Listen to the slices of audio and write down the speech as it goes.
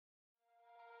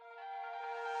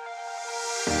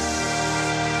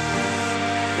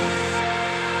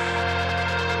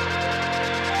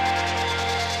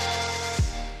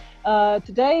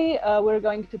Today, we're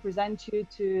going to present you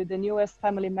to the newest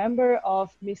family member of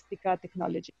Mistika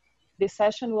technology. This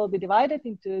session will be divided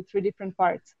into 3 different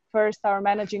parts. First, our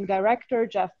managing director,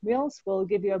 Jeff Mills, will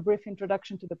give you a brief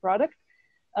introduction to the product.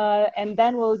 And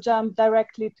then we'll jump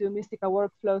directly to Mistika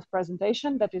Workflows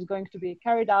presentation that is going to be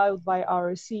carried out by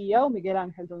our CEO, Miguel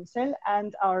Ángel Doncel,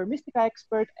 and our Mistika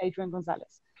expert, Adrian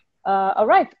Gonzalez. All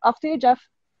right, off to you, Jeff.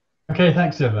 Okay,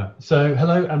 thanks, Eva. So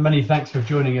hello and many thanks for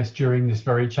joining us during this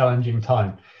very challenging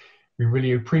time. We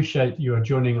really appreciate you are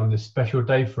joining on this special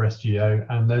day for SGO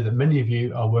and know that many of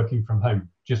you are working from home,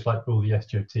 just like all the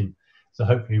SGO team. So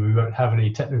hopefully we won't have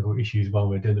any technical issues while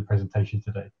we're doing the presentation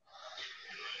today.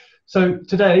 So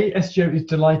today, SGO is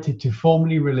delighted to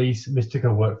formally release Mistika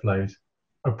Workflows,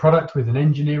 a product with an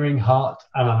engineering heart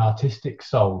and an artistic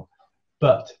soul,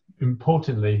 but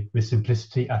importantly, with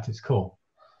simplicity at its core.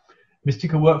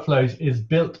 Mistika Workflows is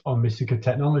built on Mistika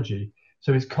technology,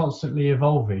 so it's constantly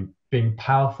evolving, being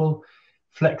powerful,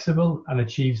 flexible, and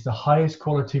achieves the highest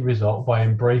quality result by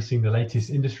embracing the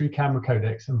latest industry camera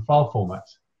codecs and file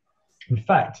formats. In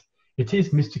fact, it is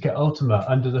Mistika Ultima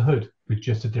under the hood with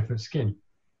just a different skin.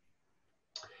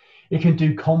 It can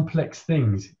do complex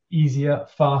things easier,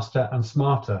 faster, and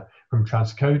smarter, from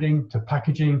transcoding to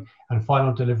packaging and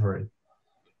final delivery.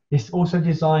 It's also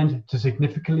designed to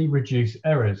significantly reduce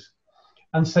errors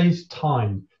and saves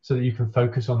time so that you can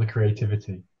focus on the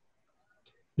creativity.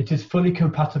 It is fully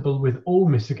compatible with all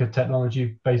Mistika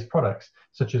technology-based products,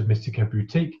 such as Mistika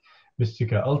Boutique,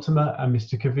 Mistika Ultima, and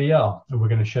Mistika VR, and we're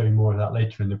going to show you more of that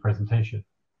later in the presentation.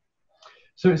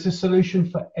 So it's a solution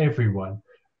for everyone,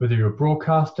 whether you're a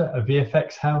broadcaster, a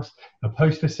VFX house, a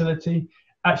post facility,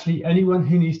 actually anyone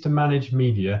who needs to manage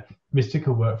media,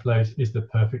 Mistika Workflows is the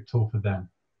perfect tool for them.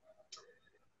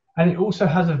 And it also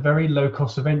has a very low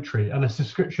cost of entry and a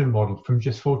subscription model from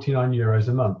just €49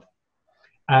 a month.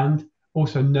 And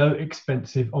also no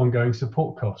expensive ongoing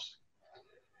support costs.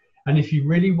 And if you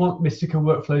really want Mistika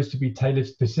Workflows to be tailored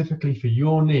specifically for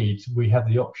your needs, we have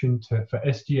the option for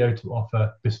SGO to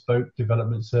offer bespoke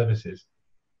development services.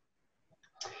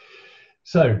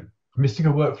 So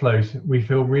Mistika Workflows, we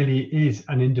feel really is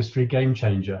an industry game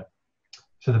changer.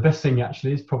 So the best thing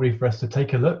actually is probably for us to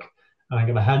take a look, and I'm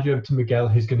going to hand you over to Miguel,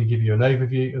 who's going to give you an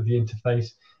overview of the interface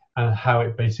and how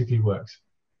it basically works.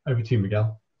 Over to you,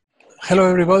 Miguel. Hello,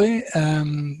 everybody.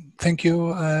 Thank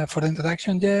you for the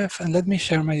introduction, Jeff. And let me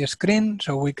share my screen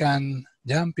so we can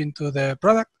jump into the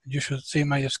product. You should see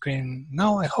my screen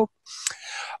now, I hope.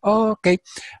 Okay.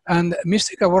 And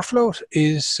Mistika Workflows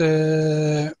is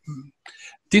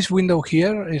this window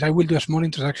here. I will do a small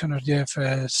introduction, as Jeff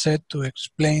said, to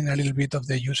explain a little bit of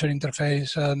the user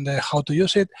interface and how to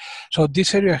use it. So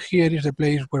this area here is the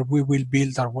place where we will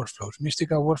build our workflows.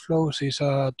 Mistika Workflows is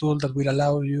a tool that will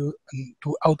allow you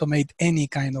to automate any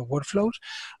kind of workflows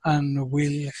and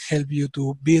will help you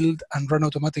to build and run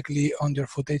automatically on your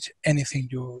footage anything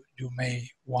you may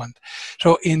want.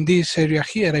 So in this area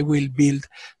here, I will build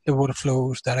the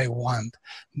workflows that I want.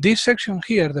 This section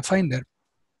here, the Finder,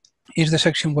 is the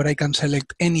section where I can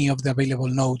select any of the available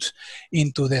nodes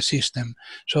into the system.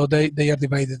 So they are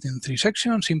divided in 3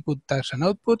 sections: input, tags, and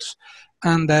outputs.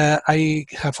 And I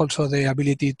have also the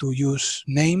ability to use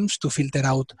names to filter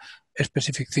out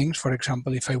specific things. For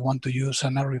example, if I want to use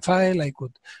an ARRI file, I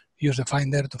could use the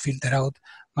Finder to filter out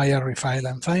my ARRI file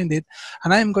and find it.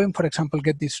 And I'm going, for example,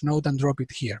 get this node and drop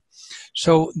it here.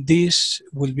 So this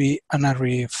will be an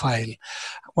ARRI file.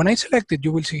 When I select it,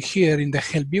 you will see here in the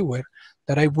help viewer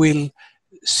that I will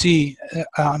see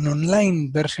an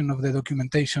online version of the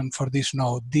documentation for this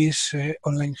node. This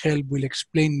online help will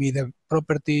explain me the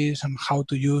properties and how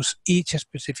to use each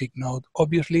specific node.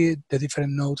 Obviously, the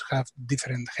different nodes have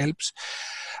different helps.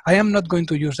 I am not going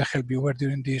to use the help viewer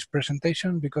during this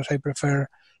presentation because I prefer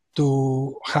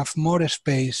to have more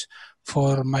space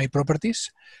for my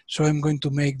properties. So I'm going to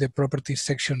make the properties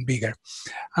section bigger.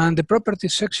 And the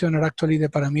properties section are actually the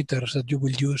parameters that you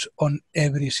will use on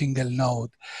every single node.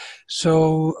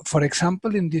 So for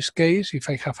example, in this case, if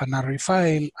I have an ARRI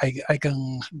file, I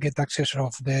can get access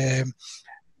of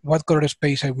what color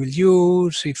space I will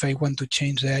use, if I want to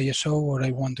change the ISO or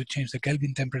I want to change the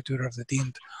Kelvin temperature of the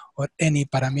tint or any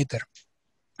parameter.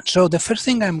 So the first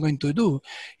thing I'm going to do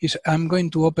is I'm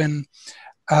going to open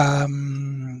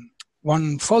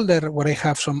one folder where I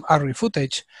have some ARRI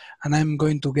footage, and I'm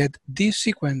going to get this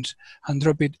sequence and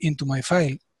drop it into my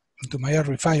file, into my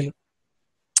ARRI file,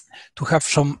 to have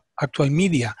some actual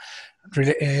media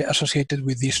associated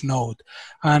with this node.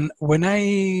 And when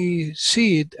I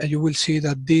see it, you will see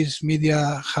that this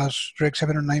media has Rec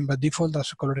 709 by default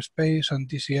as a color space and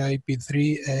TCI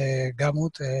P3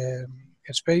 gamut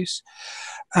space.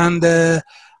 And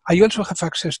I also have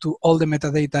access to all the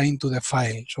metadata into the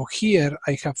file. So here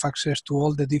I have access to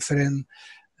all the different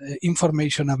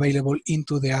information available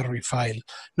into the ARRI file,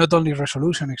 not only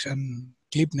resolution and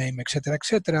clip name,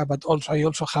 etc., but also I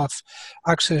also have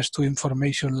access to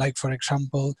information like, for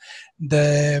example,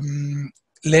 the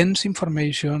lens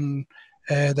information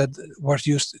that was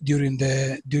used during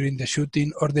the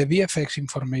shooting, or the VFX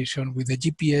information with the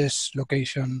GPS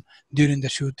location during the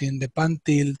shooting, the pan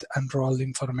tilt and roll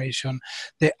information,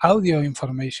 the audio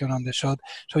information on the shot.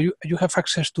 So you have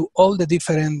access to all the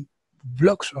different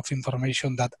blocks of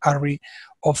information that ARRI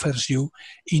offers you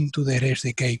into the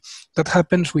SDK. That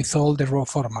happens with all the raw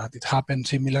format. It happens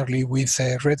similarly with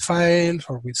RED files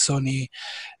or with Sony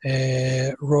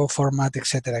raw format,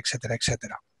 etc.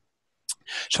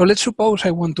 So let's suppose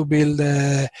I want to build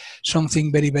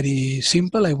something very, very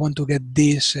simple. I want to get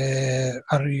this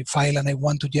ARRI file and I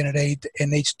want to generate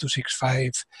an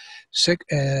H.265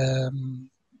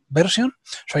 version.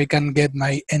 So I can get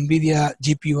my NVIDIA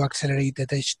GPU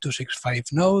accelerated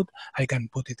H.265 node. I can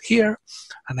put it here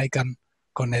and I can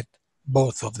connect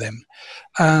both of them.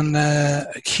 And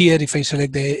here, if I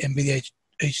select the NVIDIA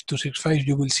H.265,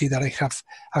 you will see that I have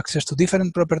access to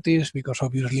different properties, because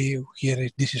obviously here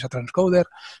this is a transcoder,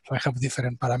 so I have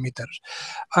different parameters.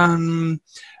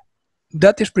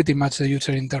 That is pretty much the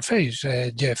user interface,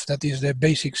 Jeff. That is the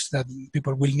basics that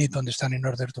people will need to understand in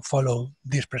order to follow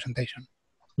this presentation.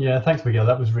 Yeah, thanks, Miguel.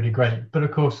 That was really great. But of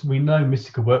course, we know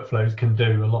Mistika Workflows can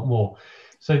do a lot more.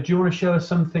 So do you want to show us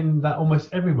something that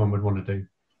almost everyone would want to do?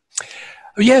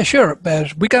 Yeah, sure.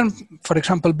 We can, for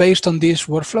example, based on this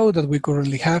workflow that we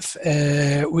currently have,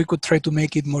 we could try to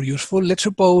make it more useful. Let's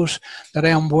suppose that I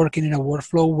am working in a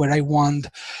workflow where I want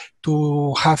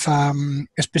to have a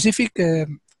specific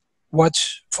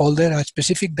watch folder, a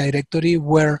specific directory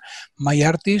where my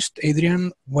artist,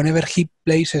 Adrian, whenever he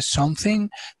places something,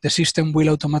 the system will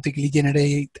automatically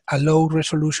generate a low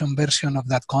resolution version of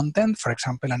that content, for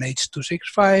example, an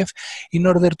H.265, in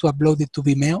order to upload it to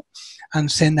Vimeo and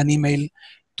send an email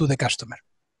to the customer.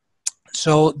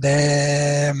 So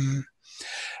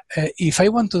if I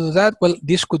want to do that, well,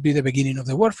 this could be the beginning of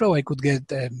the workflow. I could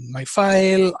get my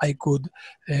file, I could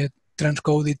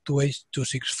transcode it to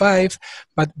H.265,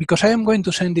 but because I am going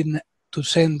to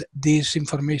send this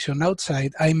information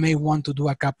outside, I may want to do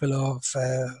a couple of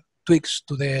tweaks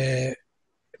to the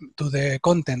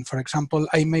content. For example,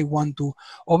 I may want to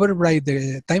override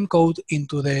the timecode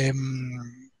into the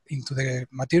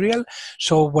material.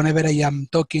 So whenever I am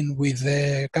talking with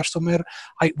the customer,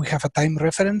 we have a time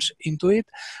reference into it.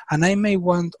 And I may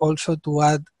want also to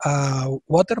add a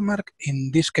watermark, in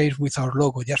this case with our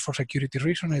logo, just for security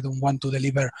reason. I don't want to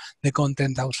deliver the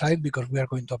content outside because we are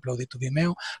going to upload it to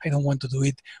Vimeo. I don't want to do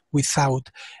it without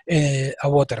a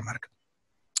watermark.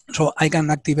 So I can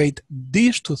activate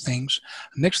these two things.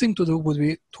 Next thing to do would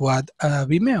be to add a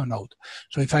Vimeo node.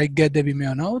 So if I get the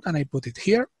Vimeo node and I put it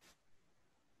here,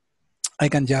 I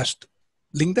can just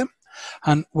link them.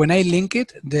 And when I link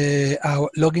it, the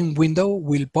login window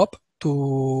will pop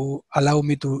to allow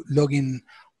me to log in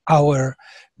our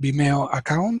Vimeo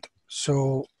account.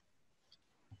 So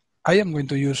I am going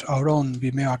to use our own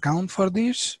Vimeo account for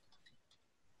this.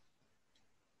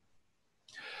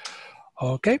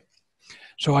 Okay.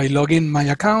 So I log in my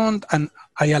account and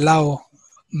I allow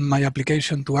my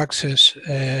application to access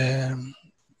the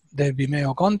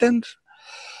Vimeo content.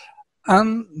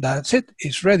 And that's it,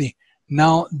 it's ready.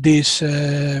 Now this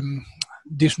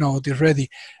node is ready.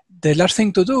 The last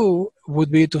thing to do would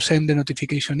be to send the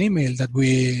notification email that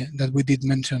we did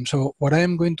mention. So what I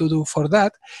am going to do for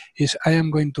that is I am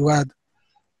going to add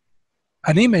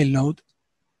an email node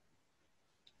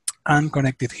and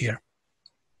connect it here.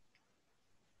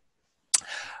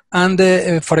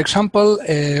 And for example,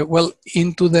 well,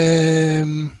 into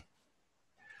the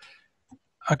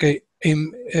okay.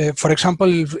 For example,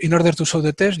 in order to show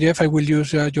the test, Jeff, I will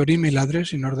use your email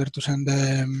address in order to send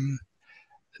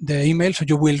the email, so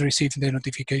you will receive the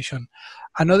notification.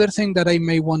 Another thing that I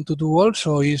may want to do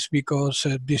also is, because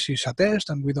this is a test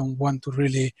and we don't want to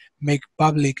really make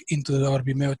public into our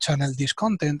Vimeo channel this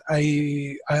content,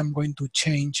 I am going to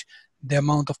change the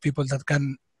amount of people that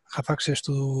can have access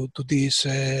to this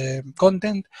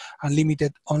content and limit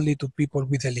it only to people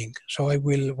with a link. So I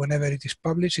will, whenever it is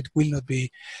published, it will not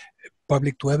be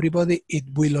public to everybody. It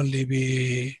will only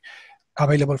be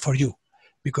available for you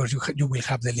because you will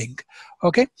have the link.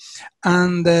 Okay,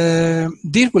 and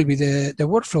this will be the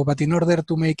workflow. But in order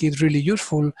to make it really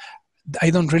useful,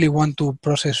 I don't really want to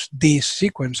process this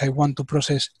sequence. I want to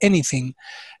process anything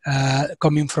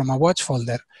coming from a watch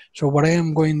folder. So what I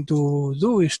am going to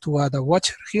do is to add a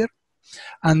watcher here.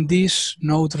 And this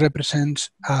node represents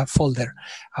a folder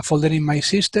in my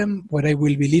system where I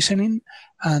will be listening,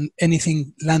 and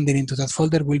anything landing into that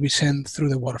folder will be sent through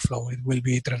the workflow. It will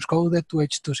be transcoded to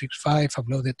H.265,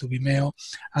 uploaded to Vimeo,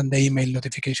 and the email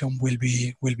notification will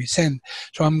be sent.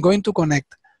 So I'm going to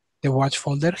connect the watch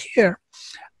folder here.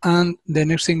 And the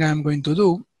next thing I'm going to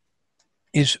do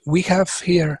is we have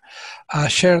here a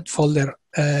shared folder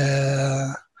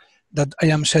that I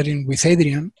am sharing with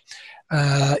Adrian.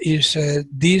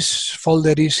 This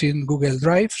folder is in Google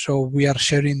Drive, so we are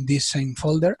sharing this same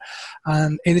folder.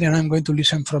 And Adrian, I'm going to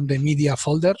listen from the media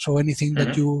folder, so anything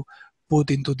that you put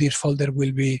into this folder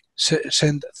will be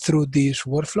sent through this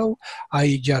workflow.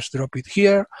 I just drop it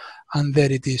here, and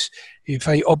there it is. If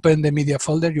I open the media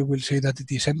folder, you will see that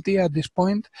it is empty at this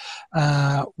point.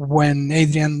 When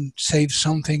Adrian saves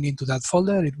something into that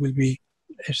folder, it will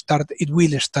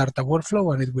start a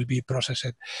workflow and it will be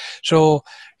processed. So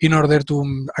in order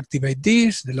to activate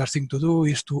this, the last thing to do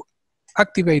is to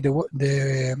activate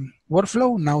the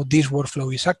workflow. Now this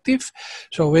workflow is active.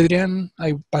 So Adrian,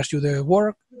 I pass you the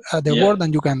word,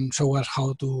 and you can show us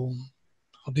how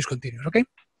this continues. Okay.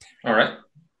 All right.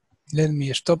 Let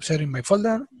me stop sharing my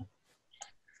folder.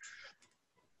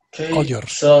 Okay. All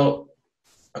yours. So,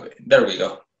 okay, there we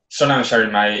go. So now I'm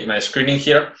sharing my screen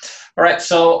here. All right.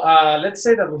 So let's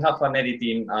say that we have an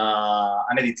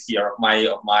edit here of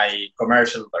my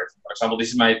commercial version. For example, this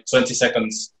is my 20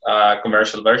 seconds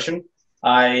commercial version.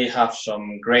 I have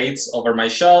some grades over my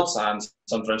shots and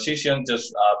some transition,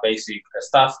 just basic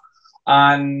stuff.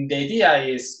 And the idea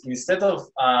is, instead of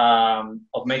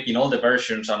making all the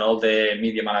versions and all the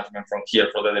media management from here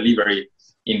for the delivery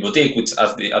in Boutique, which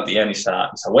at the end is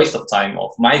a waste of time,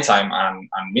 of my time and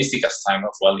Mistika's time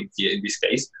as well in this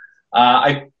case,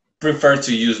 I prefer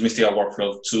to use Mistika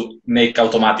Workflow to make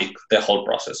automatic the whole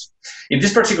process. In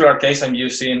this particular case, I'm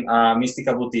using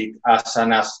Mistika Boutique as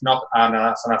an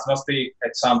agnostic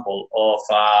example of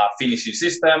a finishing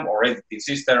system or editing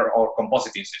system or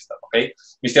compositing system, okay?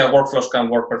 Mistika Workflows can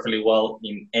work perfectly well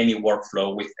in any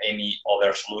workflow with any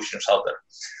other solutions out there.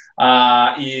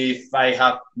 If I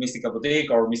have Mistika Boutique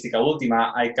or Mistika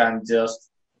Ultima, I can just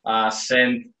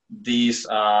send this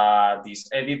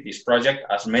project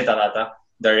as metadata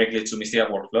directly to Mistika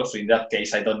Workflows. So in that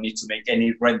case, I don't need to make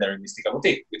any render in Mistika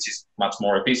Boutique, which is much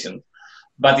more efficient.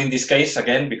 But in this case,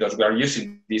 again, because we are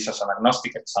using this as an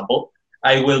agnostic example,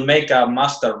 I will make a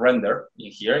master render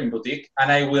in here in Boutique,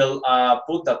 and I will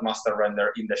put that master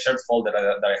render in the shared folder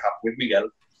that I have with Miguel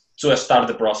to start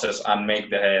the process and make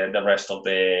the rest of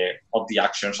the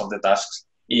actions of the tasks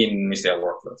in Mistika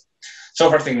Workflows.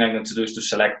 So first thing I'm going to do is to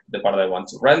select the part I want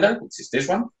to render, which is this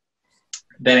one.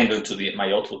 Then I'm going to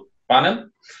my output panel.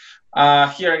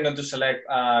 Here I'm going to select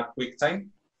QuickTime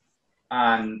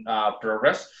and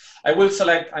progress. I'm going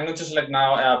to select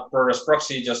now progress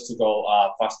proxy just to go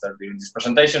faster during this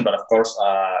presentation. But of course,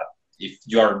 if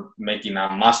you are making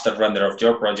a master render of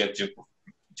your project,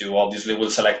 you obviously will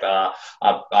select a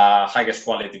highest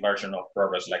quality version of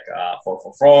progress, like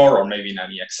 444 or maybe an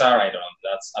EXR. I don't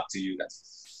know. That's up to you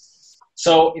guys.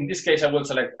 So in this case, I will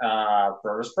select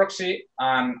progress proxy,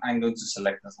 and I'm going to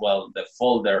select as well the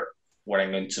folder where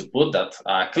I'm going to put that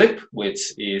clip,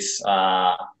 which is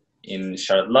in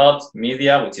shared lot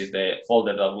media, which is the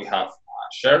folder that we have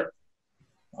shared.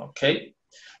 Okay,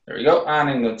 there we go. And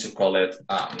I'm going to call it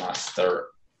master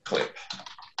clip.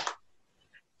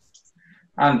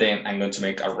 And then I'm going to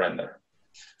make a render.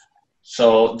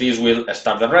 So this will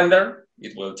start the render.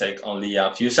 It will take only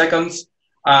a few seconds.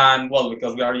 And well,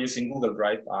 because we are using Google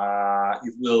Drive,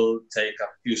 it will take a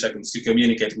few seconds to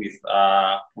communicate with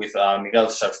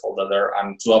Miguel's shared folder there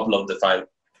and to upload the file.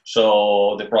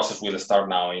 So the process will start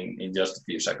now in just a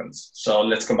few seconds. So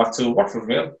let's come back to Workflows,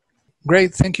 Miguel.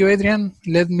 Great, thank you, Adrian.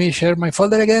 Let me share my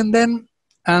folder again then.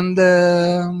 And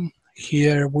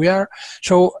here we are.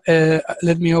 So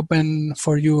let me open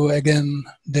for you again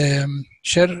the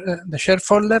share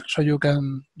folder so you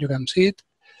can see it.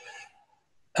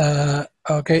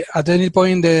 Okay, at any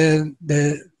point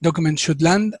the document should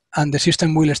land and the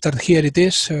system will start. Here it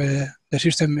is. The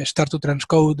system start to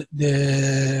transcode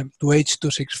to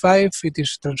H.265. It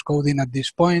is transcoding at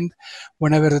this point.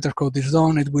 Whenever the transcode is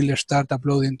done, it will start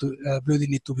uploading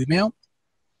it to Vimeo.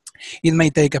 It may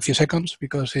take a few seconds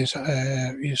because it's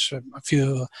a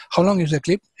few. How long is the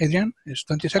clip, Adrian? It's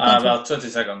 20 seconds? About 20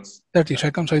 seconds. 30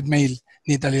 seconds, so it may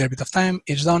need a little bit of time.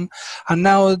 It's done. And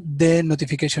now the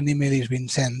notification email is being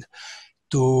sent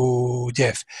to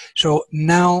Jeff. So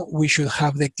now we should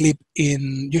have the clip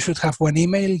in, you should have one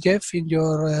email, Jeff, in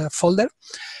your folder.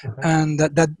 Okay. And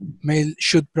that mail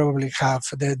should probably have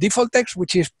the default text,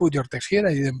 which is put your text here.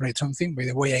 I didn't write something. By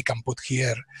the way, I can put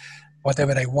here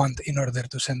whatever I want in order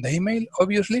to send the email,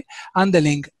 obviously, and the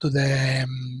link to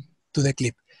the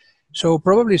clip. So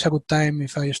probably it's a good time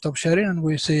if I stop sharing and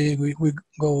we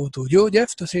go to you,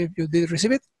 Jeff, to see if you did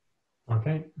receive it.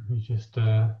 Okay, let me just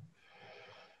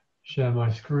share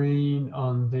my screen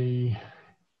on the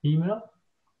email.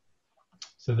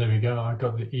 So there we go. I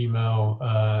got the email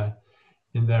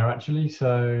in there actually.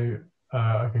 So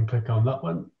I can click on that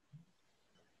one.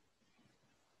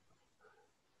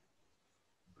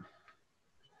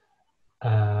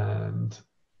 And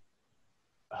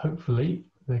hopefully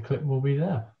the clip will be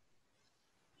there.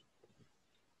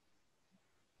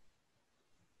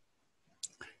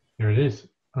 Here it is.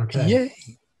 Okay. Yay,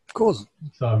 cool.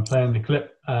 So I'm playing the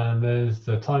clip and there's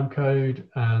the time code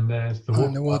and there's the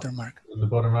watermark in the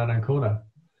bottom right hand corner.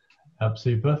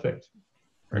 Absolutely perfect.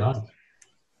 Right. Nice.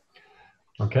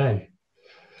 Okay.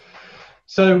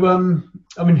 So,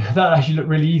 I mean, that actually looked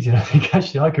really easy. I think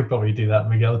actually I could probably do that,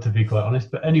 Miguel, to be quite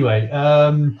honest. But anyway,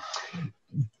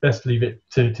 best leave it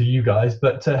to you guys.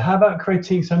 But how about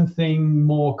creating something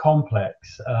more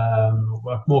complex, a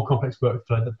more complex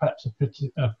workflow that perhaps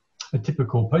a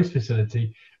typical post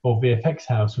facility or VFX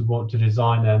house would want to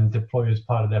design and deploy as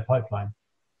part of their pipeline?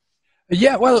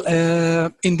 Yeah, well,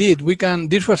 indeed, we can.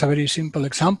 This was a very simple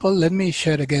example. Let me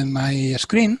share again my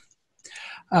screen.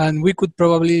 And we could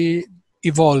probably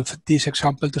evolve this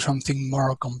example to something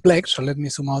more complex. So let me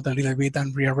zoom out a little bit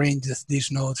and rearrange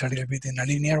these nodes a little bit in a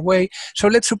linear way. So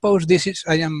let's suppose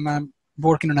I am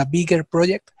working on a bigger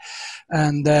project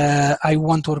and I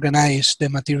want to organize the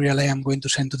material I am going to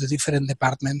send to the different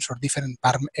departments or different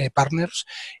partners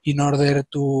in order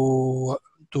to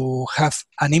have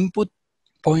an input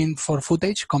point for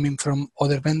footage coming from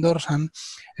other vendors and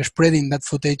spreading that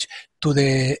footage to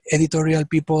the editorial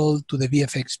people, to the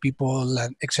VFX people,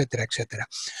 and et cetera, et cetera.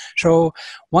 So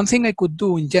one thing I could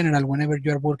do in general, whenever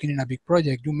you are working in a big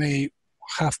project, you may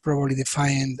have probably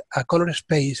defined a color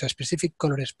space, a specific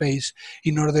color space,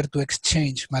 in order to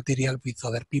exchange material with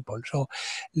other people. So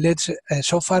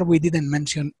so far we didn't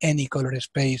mention any color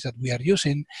space that we are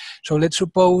using. So let's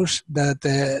suppose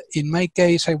that in my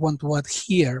case, I want to add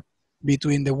here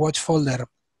between the watch folder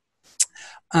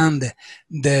and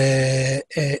the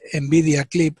NVIDIA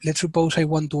clip, let's suppose I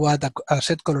want to add a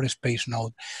set color space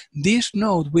node. This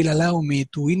node will allow me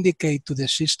to indicate to the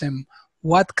system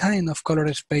what kind of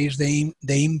color space the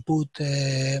input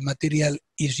material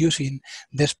is using,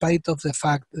 despite of the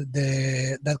fact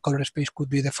that color space could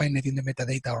be defined in the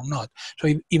metadata or not. So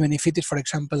even if it is, for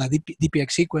example, a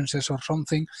DPX sequences or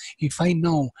something, if I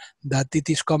know that it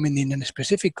is coming in a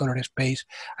specific color space,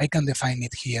 I can define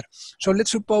it here. So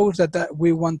let's suppose that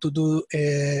we want to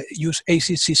use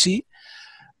ACCC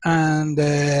and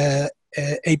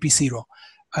AP0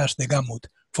 as the gamut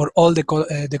for all the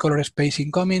color space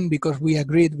incoming, because we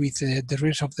agreed with the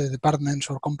rest of the departments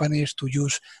or companies to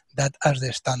use that as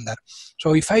the standard.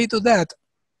 So if I do that,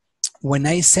 when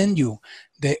I send you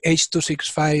the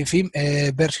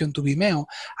H.265 version to Vimeo,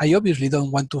 I obviously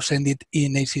don't want to send it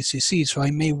in ACCC, so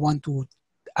I may want to,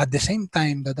 at the same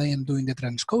time that I am doing the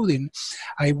transcoding,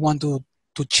 I want to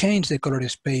change the color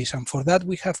space, and for that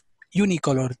we have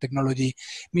Unicolor technology,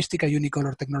 Mistika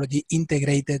Unicolor technology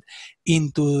integrated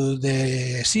into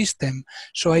the system,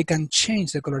 so I can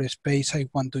change the color space I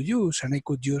want to use, and I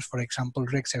could use, for example,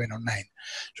 Rec 709.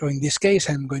 So in this case,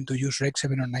 I'm going to use Rec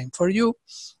 709 for you,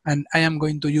 and I am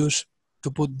going to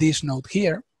put this node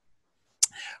here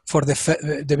for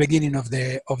the beginning of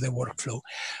the workflow.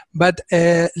 But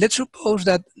let's suppose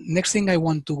that next thing I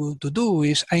want to do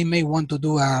is I may want to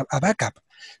do a backup.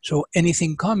 So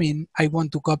anything coming, I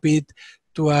want to copy it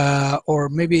to or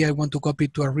maybe I want to copy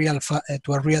it to a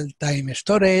real-time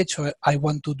storage, or I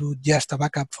want to do just a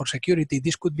backup for security.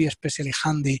 This could be especially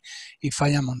handy if I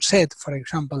am on set. For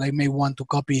example, I may want to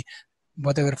copy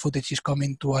whatever footage is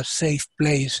coming to a safe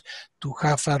place to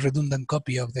have a redundant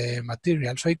copy of the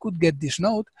material. So I could get this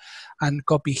node and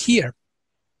copy here.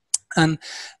 And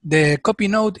the copy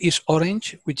node is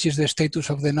orange, which is the status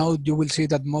of the node. You will see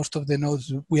that most of the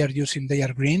nodes we are using, they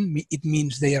are green. It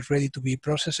means they are ready to be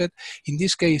processed. In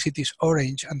this case, it is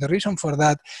orange. And the reason for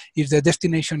that is the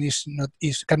destination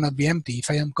cannot be empty.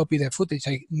 If I am copying the footage,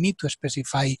 I need to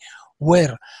specify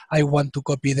where I want to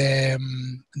copy the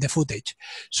footage.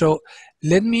 So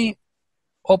let me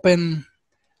open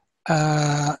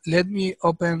here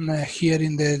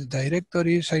in the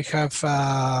directories. I have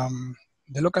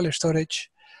the local storage,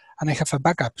 and I have a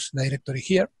backups directory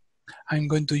here. I'm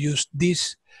going to use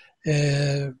this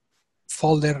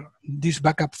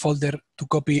backup folder to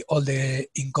copy all the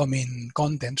incoming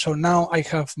content. So now I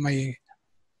have my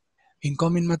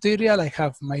incoming material, I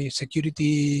have my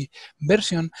security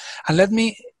version, and let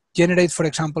me generate, for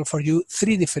example, for you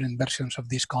 3 different versions of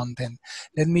this content.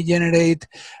 Let me generate,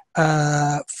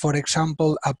 for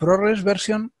example, a ProRes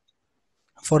version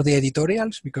for the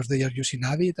editorials, because they are using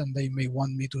Avid and they may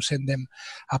want me to send them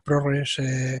a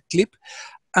ProRes clip.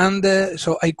 And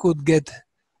so I could get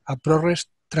a ProRes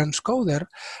transcoder.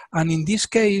 And in this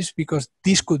case, because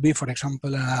this could be, for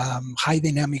example, a high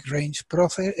dynamic range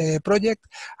project,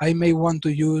 I may want to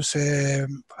use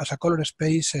as a color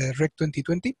space Rec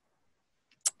 2020.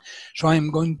 So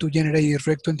I'm going to generate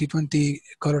Rec 2020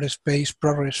 color space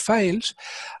ProRes files.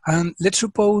 And let's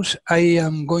suppose I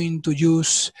am going to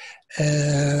use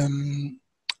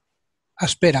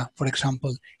Aspera, for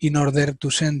example, in order to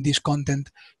send this content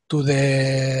to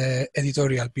the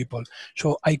editorial people.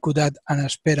 So I could add an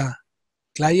Aspera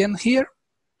client here.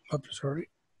 Oops, sorry,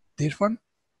 this one.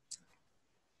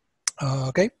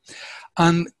 Okay.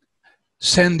 And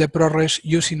send the ProRes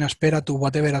using Aspera to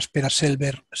whatever Aspera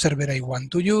server I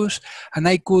want to use. And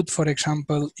I could, for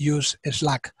example, use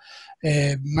Slack.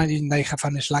 Imagine I have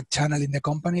a Slack channel in the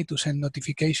company to send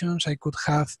notifications. I could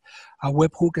have a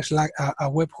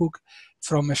webhook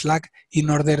from Slack in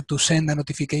order to send a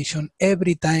notification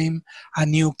every time a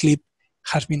new clip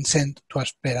has been sent to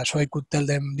Aspera. So I could tell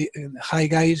them, hi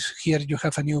guys, here you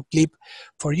have a new clip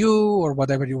for you, or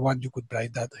whatever you want, you could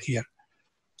write that here.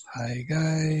 Hi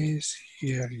guys,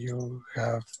 here you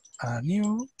have a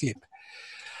new clip.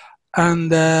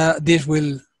 And this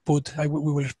will put, we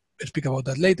will speak about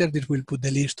that later, this will put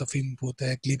the list of input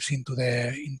clips into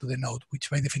the node, which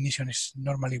by definition is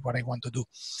normally what I want to do.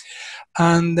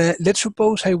 And let's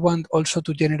suppose I want also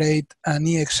to generate an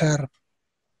EXR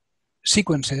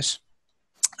sequences,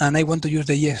 and I want to use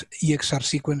the EXR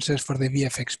sequences for the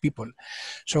VFX people.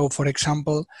 So for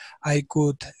example, I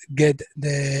could get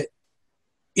the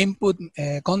input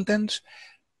contents,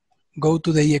 go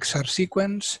to the EXR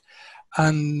sequence,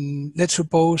 and let's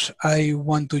suppose I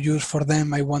want to use for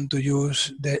them, I want to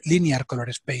use the linear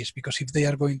color space, because if they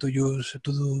are going to do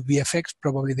VFX,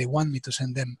 probably they want me to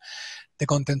send them the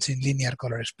contents in linear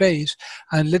color space.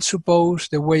 And let's suppose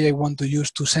the way I want to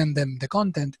use to send them the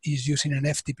content is using an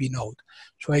FTP node.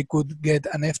 So I could get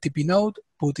an FTP node,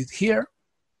 put it here.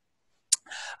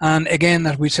 And again,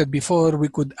 as we said before, we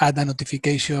could add a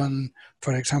notification,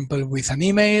 for example, with an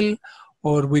email,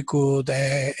 or we could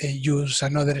use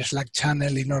another Slack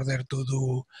channel in order to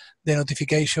do the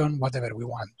notification, whatever we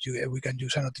want. We can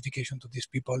use a notification to these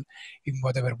people in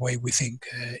whatever way we think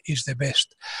is the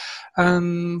best.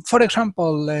 For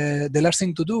example, the last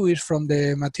thing to do is from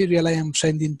the material I am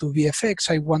sending to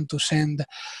VFX, I want to send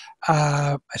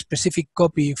a specific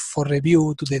copy for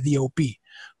review to the DOP,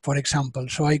 for example.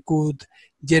 So I could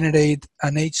generate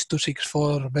an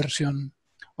H.264 version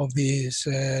of this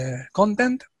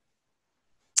content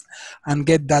and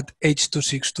get that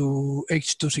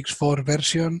H.264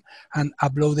 version and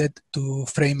upload it to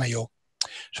Frame.io.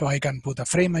 So I can put a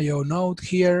Frame.io node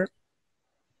here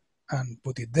and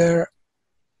put it there.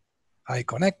 I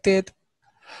connect it.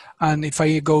 And if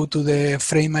I go to the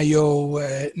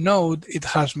Frame.io node, it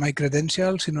has my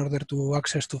credentials in order to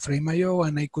access to Frame.io,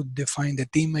 and I could define the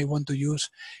theme I want to use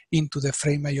into the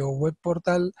Frame.io web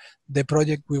portal, the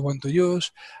project we want to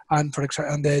use, and for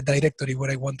example, and the directory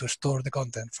where I want to store the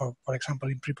content, for example,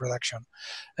 in pre-production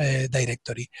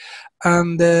directory.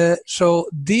 And so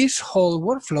this whole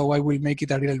workflow, I will make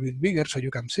it a little bit bigger so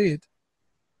you can see it.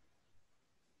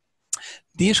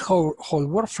 This whole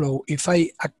workflow, if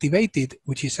I activate it,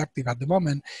 which is active at the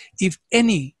moment, if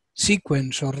any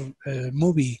sequence or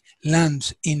movie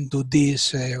lands into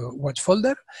this watch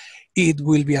folder, it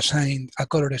will be assigned a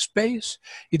color space,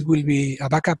 it will be, a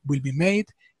backup will be made,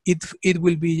 it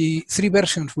will be, 3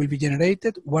 versions will be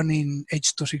generated, one in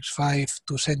H.265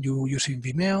 to send you using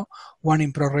Vimeo, one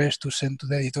in ProRes to send to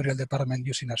the editorial department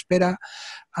using Aspera,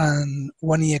 and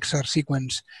one EXR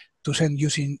sequence to send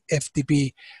using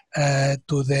FTP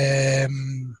to the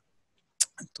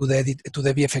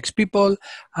VFX people,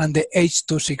 and the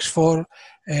H.264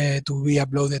 to be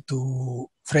uploaded to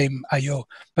Frame.io.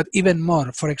 But even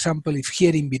more, for example, if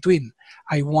here in between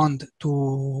I want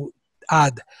to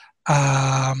add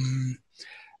a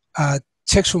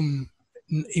checksum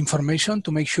information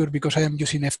to make sure, because I am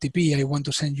using FTP, I want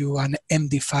to send you an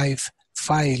MD5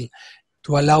 file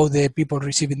to allow the people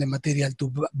receiving the material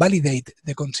to validate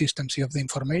the consistency of the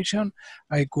information,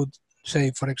 I could say,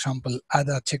 for example, add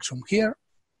a checksum here.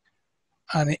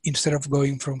 And instead of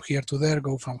going from here to there,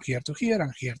 go from here to here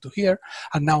and here to here.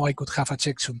 And now I could have a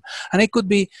checksum. And I could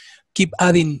keep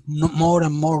adding more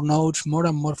and more nodes, more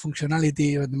and more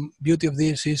functionality. The beauty of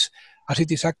this is as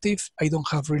it is active, I don't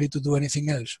have really to do anything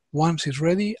else. Once it's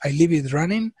ready, I leave it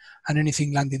running, and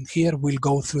anything landing here will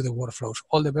go through the workflows.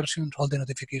 All the versions, all the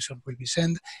notifications will be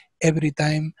sent every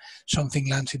time something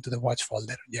lands into the watch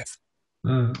folder, Jeff.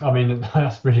 I mean,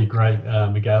 that's really great,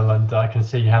 Miguel, and I can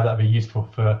see how that'd be useful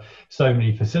for so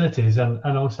many facilities, and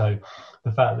also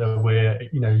the fact that we're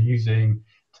using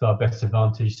to our best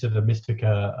advantage to the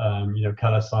Mistika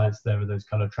color science there with those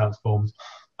color transforms,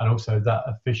 and also that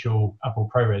official Apple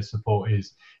ProRes support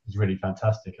is really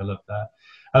fantastic. I love that.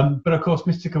 But of course,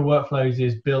 Mistika Workflows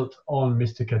is built on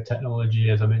Mistika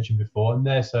technology, as I mentioned before, and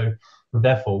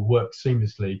therefore works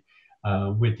seamlessly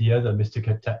with the other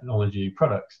Mistika technology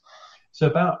products. So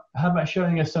how about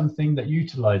showing us something that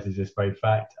utilizes this very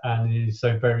fact and is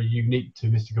so very unique to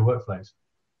Mistika Workflows?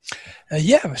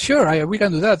 Yeah, sure. We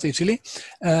can do that easily.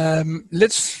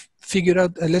 Let's figure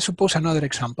out, let's suppose another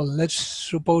example. Let's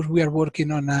suppose we are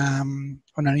working on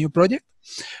a new project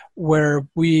where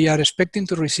we are expecting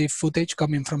to receive footage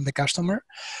coming from the customer.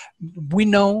 We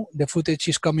know the footage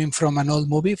is coming from an old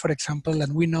movie, for example,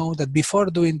 and we know that before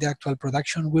doing the actual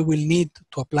production, we will need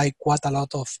to apply quite a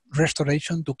lot of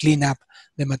restoration to clean up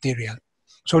the material.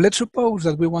 So let's suppose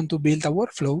that we want to build a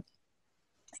workflow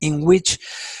in which,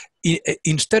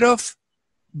 instead of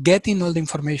getting all the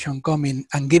information coming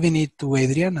and giving it to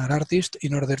Adrian, our artist,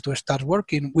 in order to start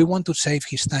working, we want to save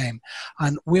his time.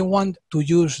 And we want to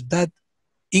use that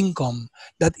income,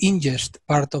 that ingest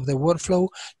part of the workflow,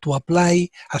 to apply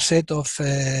a set of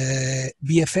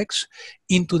VFX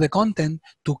into the content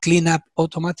to clean up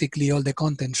automatically all the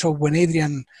content. So when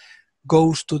Adrian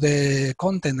goes to the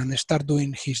content and start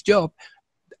doing his job,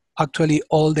 actually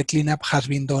all the cleanup has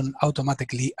been done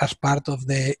automatically as part of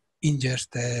the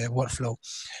ingest workflow.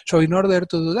 So in order to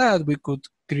do that, we could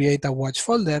create a watch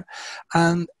folder,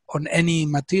 and on any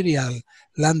material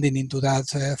landing into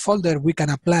that folder, we can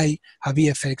apply a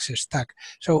VFX stack.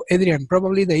 So Adrian,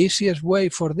 probably the easiest way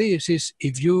for this is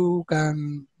if you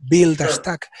can build a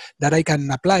stack that I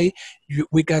can apply.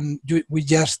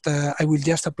 I will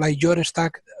just apply your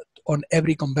stack on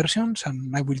every conversions,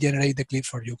 and I will generate the clip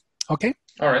for you. Okay?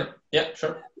 All right. Yeah,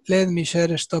 sure. Let me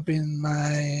share, stopping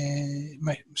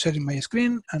sharing my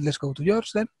screen, and let's go to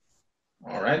yours then.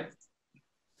 All right.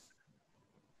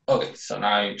 Okay, so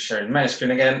now I'm sharing my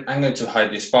screen again. I'm going to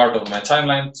hide this part of my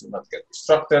timeline to not get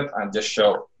distracted and just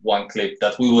show one clip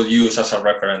that we will use as a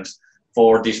reference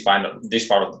for this part of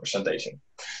the presentation.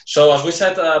 So as we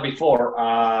said before,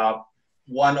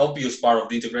 one obvious part of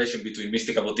the integration between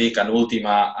Mistika Boutique and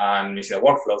Ultima and Mistika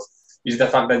Workflows is the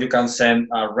fact that you can send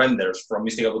renders from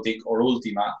Mistika Boutique or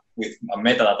Ultima with a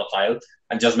metadata file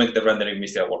and just make the render in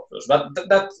Mistika Workflows. But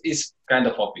that is kind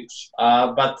of obvious.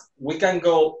 But we can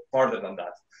go further than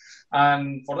that.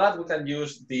 And for that, we can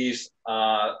use this,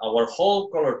 our whole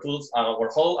color tools, our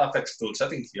whole FX tool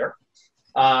setting here,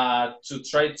 to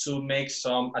try to make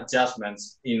some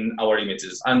adjustments in our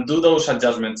images and do those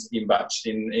adjustments in batch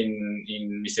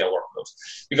in Mistika Workflows.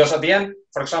 Because at the end,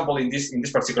 for example, in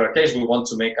this particular case, we want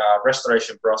to make a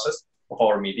restoration process of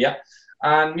our media.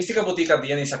 And Mistika Boutique at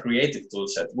the end is a creative tool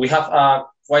set. We have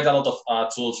quite a lot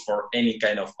of tools for any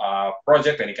kind of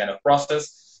project, any kind of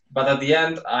process. But at the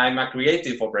end, I'm a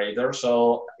creative operator,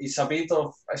 so it's a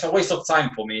waste of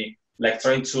time for me, like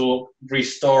trying to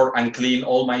restore and clean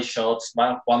all my shots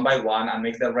one by one and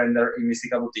make the render in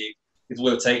Mistika Boutique. It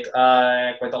will take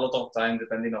quite a lot of time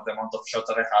depending on the amount of shots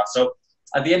that I have. So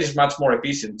at the end, it's much more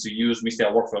efficient to use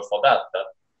Mistika Workflows for that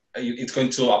it's going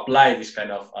to apply this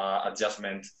kind of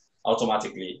adjustment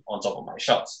automatically on top of my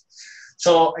shots.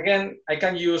 So again, I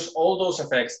can use all those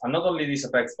effects, and not only these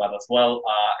effects, but as well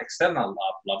external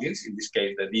plugins, in this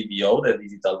case, the DVO, the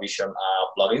Digital Vision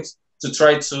plugins, to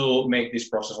try to make this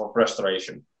process of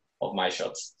restoration of my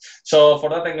shots. So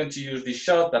for that, I'm going to use this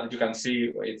shot that you can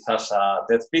see. It has a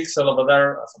dead pixel over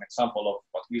there as an example of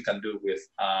what we can do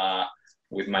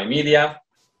with my media.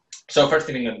 So first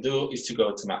thing I'm going to do is to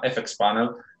go to my FX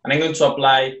panel, and I'm going to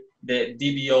apply the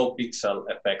DVO pixel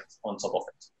effect on top of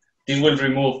it. This will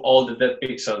remove all the dead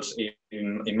pixels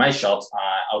in my shots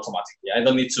automatically. I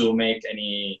don't need to make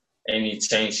any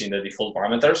change in the default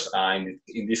parameters.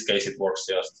 In this case, it works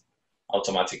just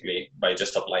automatically by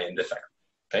just applying the effect.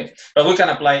 Okay, but we can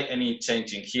apply any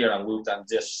change in here, and we can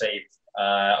just save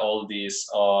all these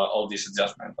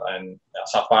adjustments and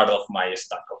as a part of my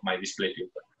stack of my display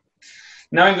filter.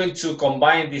 Now I'm going to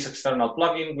combine this external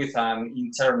plugin with an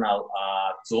internal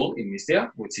tool in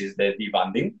Mistika, which is the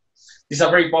debanding. This is a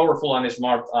very powerful and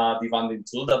smart debanding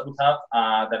tool that we have.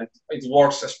 That it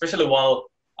works especially well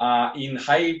in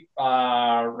high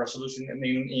resolution,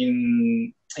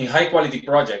 in high quality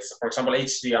projects, for example,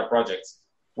 HDR projects,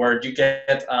 where you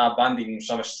get banding in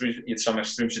some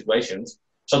extreme situations.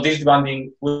 So this banding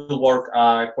will work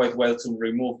quite well to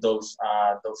remove those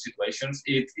situations.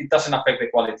 It doesn't affect the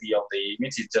quality of the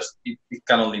image. It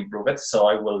can only improve it. So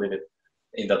I will leave it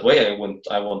in that way.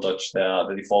 I won't touch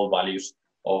the default values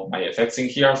of my effects in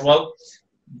here as well.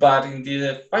 But in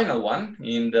the final one,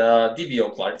 in the DVO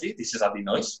clarity, this is a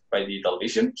denoise by Digital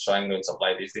Vision. So I'm going to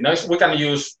apply this denoise. We can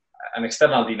use an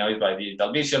external denoise by Digital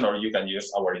Vision, or you can use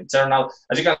our internal.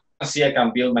 As you can see, I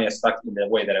can build my stack in the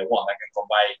way that I want. I can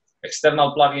combine external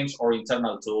plugins or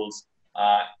internal tools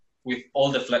with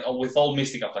all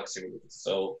Mistika flexibility.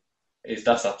 So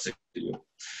that's up to you.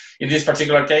 In this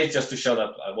particular case, just to show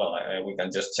that we can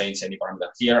just change any parameter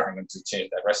here. I'm going to change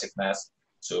the aggressiveness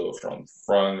to from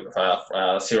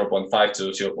 0.5 to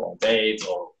 0.8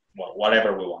 or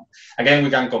whatever we want. Again,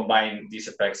 we can combine these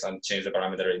effects and change the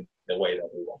parameter in the way that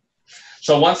we want.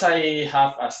 So once I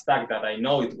have a stack that I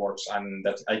know it works and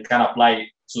that I can apply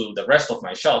to the rest of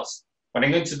my shots, what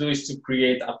I'm going to do is to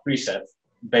create a preset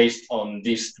based on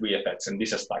these three effects in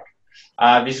this stack.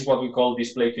 This is what we call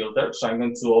display filter. So I'm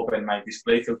going to open my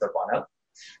display filter panel,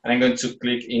 and I'm going to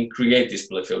click in create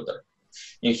display filter.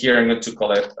 In here, I'm going to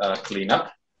call it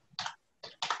cleanup,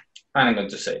 and I'm going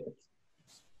to save it.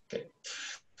 Okay.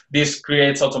 This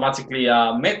creates automatically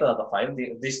a metadata file.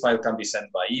 This file can be sent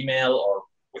by email or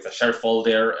with a shared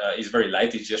folder. It's very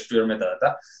light. It's just pure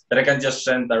metadata that I can just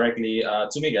send directly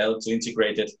to Miguel to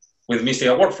integrate it with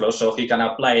Mistika Workflows, so he can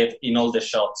apply it in all the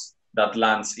shots that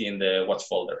lands in the watch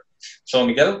folder. So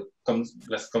Miguel,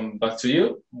 let's come back to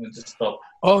you. Just stop.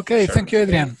 Okay, thank you,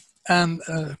 Adrian. And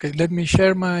okay, let me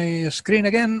share my screen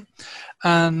again.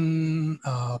 And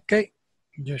okay,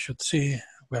 you should see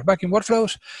we're back in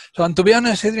Workflows. So, and to be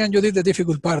honest, Adrian, you did the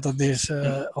difficult part of this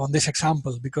on this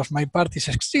example, because my part is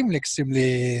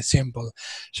extremely simple.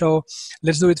 So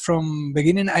let's do it from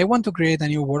beginning. I want to create a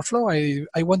new workflow.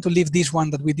 I want to leave this one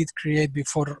that we did create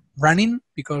before running,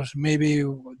 because maybe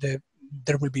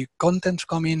there will be contents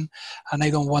coming and I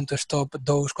don't want to stop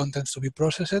those contents to be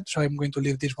processed. So I'm going to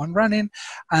leave this one running,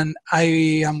 and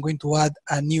I am going to add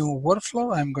a new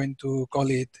workflow. I'm going to call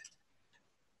it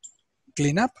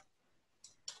cleanup.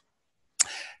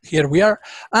 Here we are,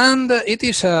 and it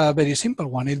is a very simple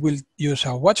one. It will use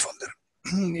a watch folder.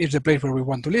 It's the place where we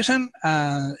want to listen,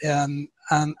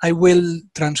 and I will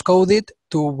transcode it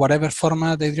to whatever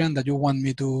format, Adrian, that you want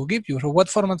me to give you. So what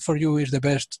format for you is the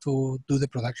best to do the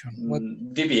production? What?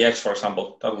 DPX, for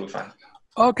example, that will be fine.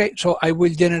 Okay, so I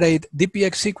will generate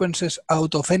DPX sequences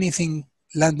out of anything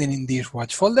landing in this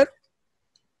watch folder.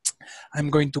 I'm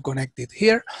going to connect it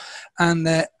here, and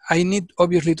I need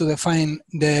obviously to define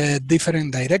the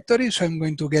different directories. So I'm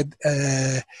going to get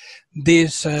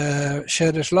this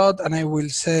shared slot, and I will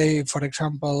say, for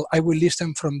example, I will list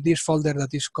them from this folder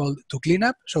that is called to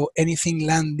cleanup. So anything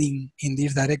landing in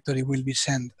this directory will be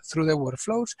sent through the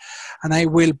workflows, and I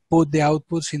will put the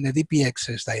outputs in the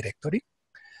DPXs directory.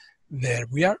 There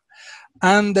we are.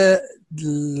 And the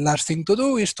last thing to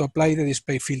do is to apply the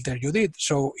display filter you did.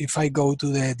 So if I go to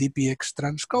the DPX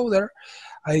transcoder,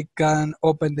 I can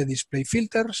open the display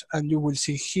filters, and you will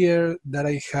see here that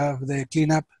I have the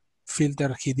cleanup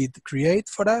filter he did create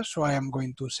for us. So I am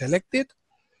going to select it,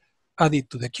 add it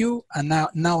to the queue, and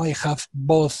now I have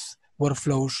both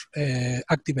workflows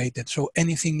activated. So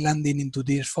anything landing into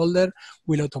this folder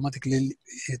will automatically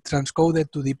transcode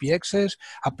it to DPXs,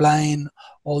 applying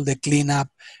all the cleanup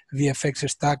VFX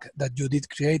stack that you did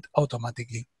create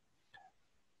automatically.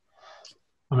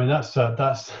 I mean,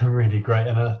 that's really great,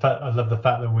 and I love the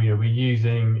fact that we're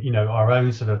using our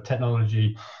own sort of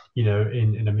technology, in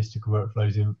a Mistika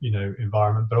Workflows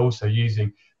environment, but also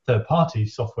using third-party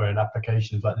software and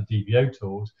applications like the DVO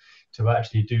tools to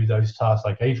actually do those tasks,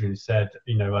 like Adrian said,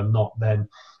 and not then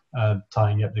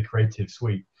tying up the creative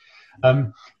suite.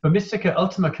 But Mistika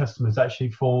Ultima customers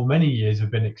actually for many years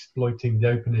have been exploiting the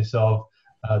openness of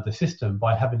the system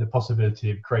by having the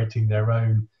possibility of creating their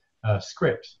own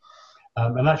scripts.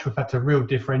 In actual fact, a real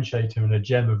differentiator and a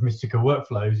gem of Mistika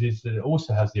Workflows is that it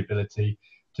also has the ability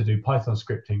to do Python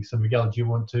scripting. So Miguel, do you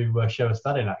want to show us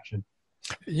that in action?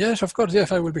 Yes, of course.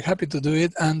 Yes, I will be happy to do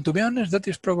it. And to be honest, that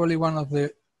is probably one of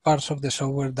the parts of the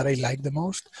software that I like the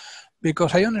most,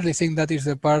 because I honestly think that is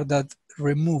the part that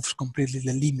removes completely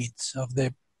the limits of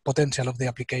the potential of the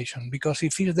application. Because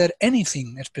if is there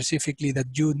anything specifically that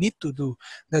you need to do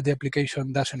that the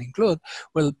application doesn't include,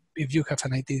 well, if you have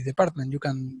an IT department, you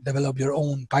can develop your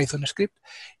own Python script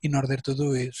in order to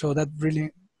do it. So that really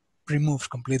removes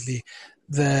completely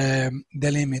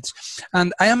the limits.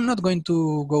 And I am not going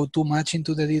to go too much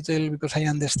into the detail because I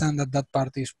understand that that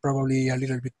part is probably a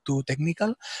little bit too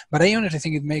technical, but I honestly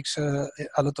think it makes a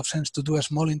lot of sense to do a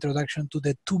small introduction to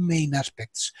the two main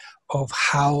aspects of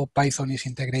how Python is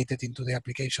integrated into the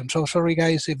application. So sorry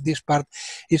guys if this part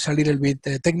is a little bit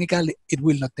technical, it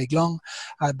will not take long,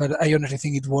 but I honestly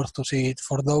think it's worth to see it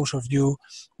for those of you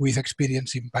with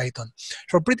experience in Python.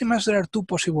 So pretty much there are two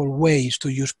possible ways to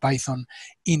use Python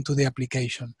into the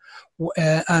application.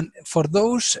 And for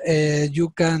those, I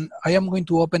am going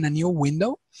to open a new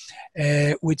window,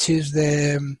 which is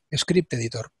the script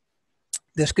editor.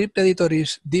 The script editor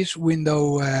is this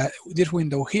window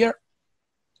here.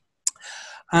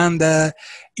 And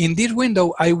in this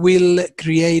window, I will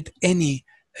create any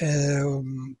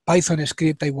Python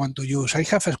script I want to use. I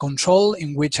have a console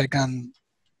in which I can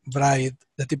write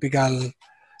the typical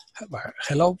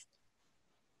hello,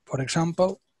 for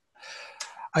example.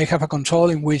 I have a console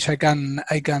in which I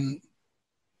can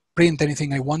print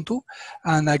anything I want to,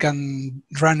 and I can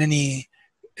run any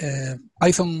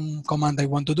Python command I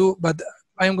want to do, but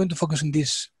I am going to focus on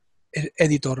this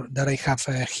editor that I have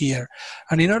here.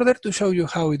 And in order to show you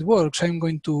how it works, I'm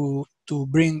going to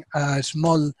bring a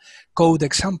small code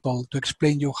example to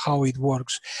explain you how it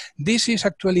works. This is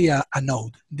actually a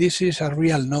node. This is a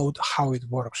real node, how it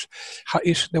works.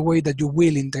 Is the way that you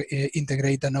will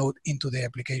integrate a node into the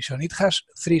application. It has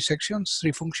three sections,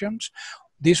 three functions.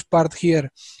 This part here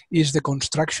is the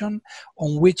construction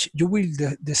on which you will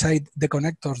decide the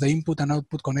connectors, the input and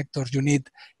output connectors you need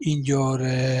in your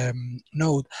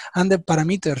node, and the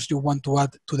parameters you want to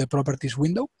add to the properties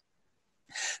window.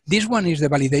 This one is the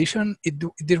validation.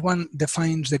 This one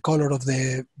defines the color of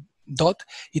the dot.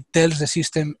 It tells the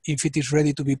system if it is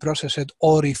ready to be processed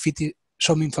or if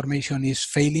some information is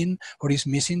failing or is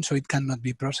missing, so it cannot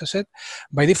be processed.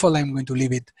 By default, I'm going to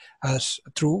leave it as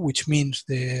true, which means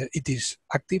it is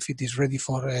active, it is ready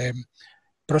for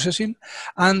processing.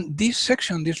 And this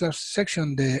section, this last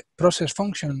section, the process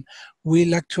function,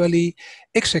 will actually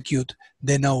execute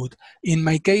the node. In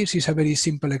my case, it's a very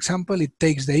simple example. It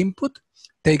takes the input,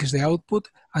 takes the output,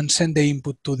 and sends the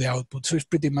input to the output. So it's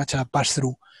pretty much a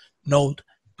pass-through node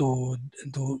to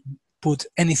put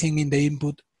anything in the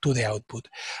input to the output.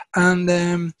 And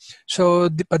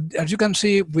but as you can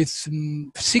see, with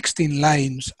 16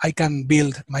 lines, I can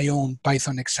build my own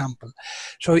Python example.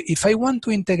 So if I want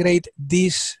to integrate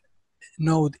this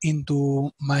node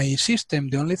into my system,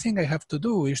 the only thing I have to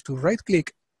do is to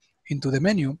right-click into the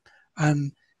menu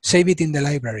and save it in the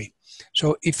library.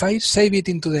 So if I save it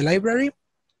into the library,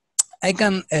 I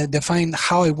can define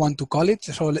how I want to call it.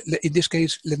 So in this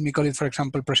case, let me call it, for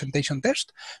example, presentation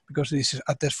test, because this is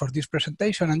a test for this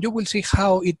presentation. And you will see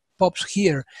how it pops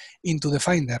here into the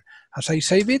Finder. As I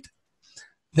save it,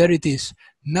 there it is.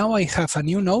 Now I have a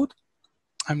new node.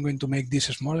 I'm going to make this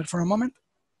smaller for a moment.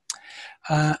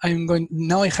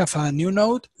 Now I have a new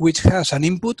node, which has an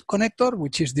input connector,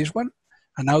 which is this one,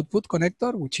 an output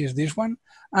connector, which is this one.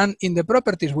 And in the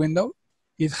properties window,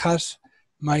 it has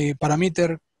my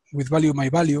parameter with value my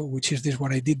value, which is this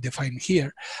one I did define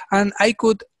here. And I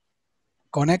could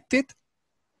connect it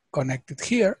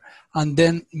here, and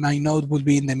then my node will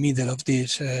be in the middle of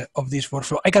this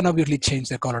workflow. I can obviously change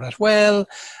the color as well,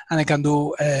 and I can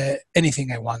do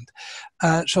anything I want.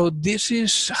 So this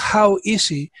is how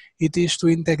easy it is to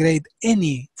integrate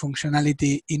any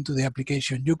functionality into the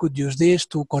application. You could use this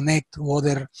to connect to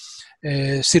other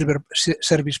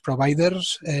service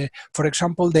providers. For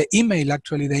example, the email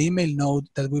node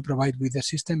that we provide with the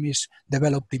system is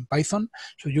developed in Python.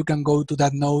 So you can go to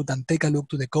that node and take a look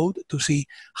to the code to see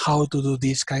how to do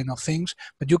these kind of things,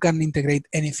 but you can integrate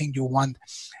anything you want.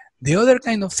 The other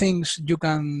kind of things you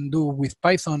can do with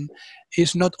Python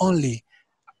is not only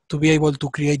to be able to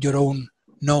create your own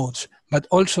nodes, but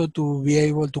also to be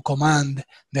able to command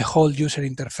the whole user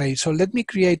interface. So let me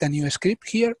create a new script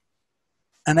here,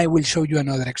 and I will show you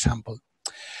another example.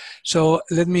 So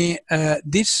let me,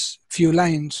 this few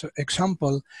lines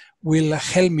example will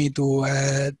help me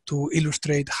to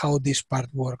illustrate how this part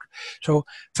works. So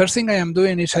first thing I am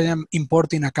doing is I am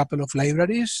importing a couple of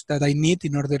libraries that I need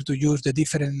in order to use the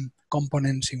different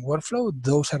components in workflow.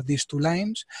 Those are these two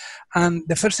lines. And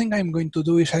the first thing I'm going to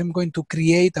do is I'm going to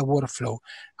create a workflow.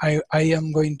 I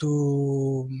am going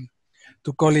to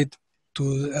call it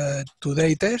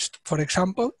today test, for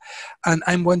example, and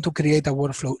I'm going to create a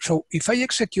workflow. So if I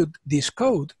execute this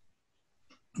code,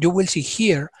 you will see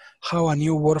here how a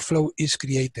new workflow is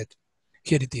created.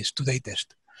 Here it is, today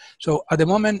test. So at the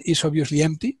moment it's obviously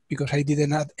empty because I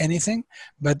didn't add anything,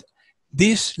 but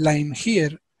this line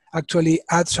here actually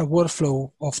adds a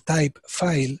workflow of type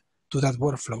file to that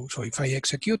workflow. So if I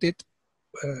execute it,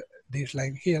 this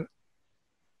line here,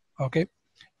 okay,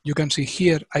 you can see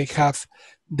here I have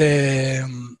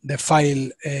the file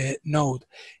node.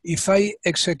 If I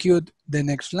execute the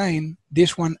next line,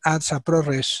 this one adds a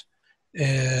ProRes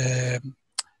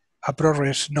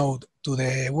node to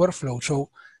the workflow. So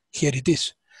here it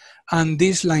is. And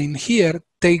this line here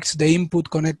takes the input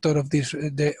connector of this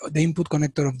the input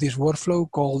connector of this workflow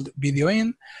called video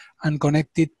in and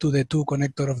connect it to the to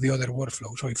connector of the other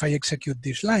workflow. So if I execute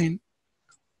this line,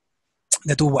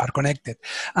 the two are connected.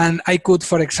 And I could,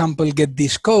 for example, get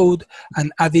this code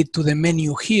and add it to the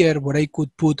menu here where I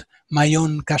could put my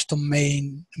own custom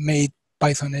made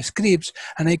Python scripts,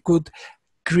 and I could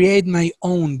create my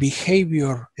own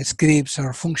behavior scripts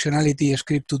or functionality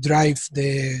script to drive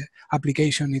the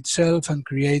application itself and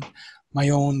create my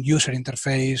own user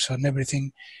interface and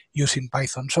everything using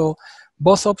Python. So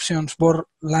both options,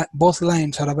 both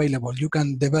lines are available. You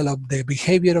can develop the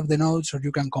behavior of the nodes, or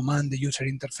you can command the user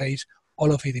interface,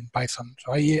 all of it in Python.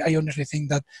 So I honestly think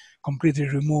that completely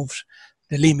removes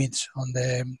the limits on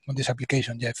this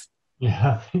application, Jeff.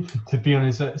 Yeah, to be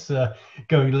honest, that's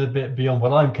going a little bit beyond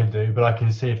what I can do, but I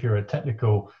can see if you're a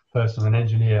technical person, an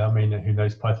engineer, I mean, who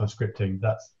knows Python scripting,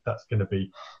 that's going to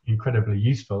be incredibly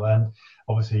useful and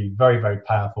obviously very, very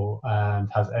powerful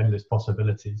and has endless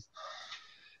possibilities.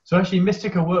 So actually,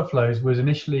 Mistika Workflows was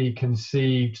initially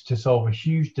conceived to solve a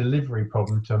huge delivery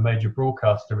problem to a major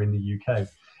broadcaster in the UK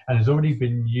and has already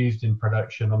been used in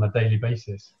production on a daily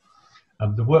basis.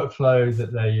 The workflow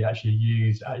that they actually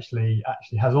use actually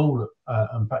has all,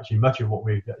 actually much of what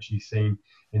we've actually seen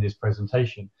in this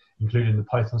presentation, including the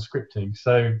Python scripting.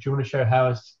 So do you want to show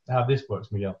how this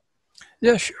works, Miguel?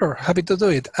 Yeah, sure. Happy to do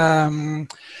it.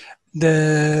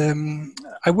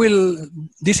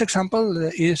 This example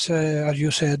is, as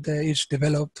you said, is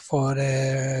developed for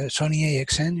Sony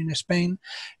AXN in Spain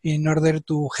in order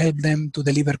to help them to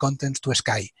deliver contents to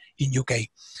Sky in UK.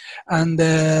 And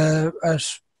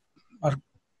as our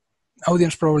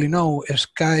audience probably know,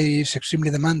 Sky is extremely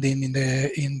demanding in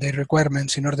the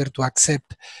requirements in order to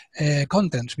accept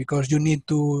contents, because you need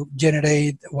to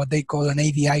generate what they call an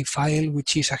ADI file,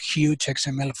 which is a huge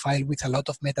XML file with a lot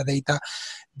of metadata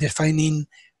defining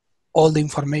all the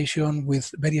information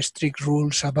with very strict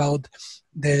rules about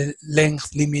the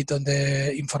length limit on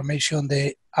the information,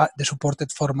 the supported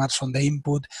formats on the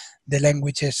input, the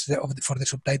languages for the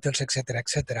subtitles, etc.,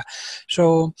 etc.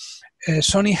 So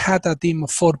Sony had a team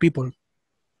of 4 people,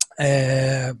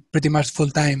 pretty much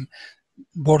full-time,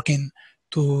 working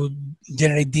to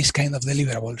generate these kind of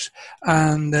deliverables.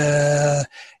 And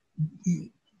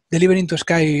delivering to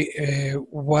Sky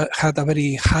had a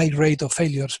very high rate of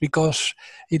failures because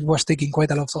it was taking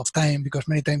quite a lot of time, because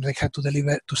many times they had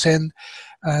to send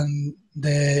and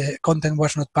the content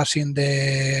was not passing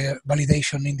the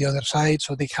validation in the other side,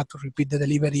 so they had to repeat the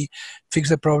delivery, fix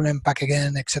the problem, pack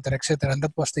again, etc., etc., and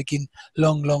that was taking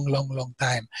long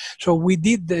time. So we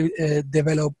did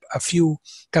develop a few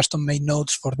custom-made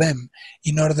nodes for them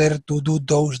in order to do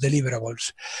those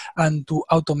deliverables and to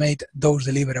automate those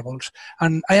deliverables.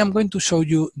 And I am going to show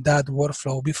you that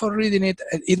workflow. Before reading it,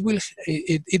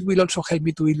 it will also help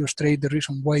me to illustrate the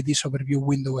reason why this overview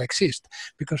window exists,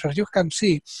 because as you can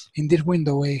see in this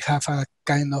window, I have a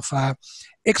kind of a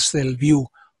Excel view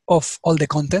of all the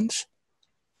contents,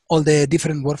 all the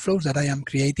different workflows that I am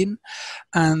creating.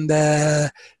 And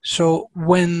so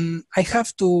when I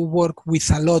have to work with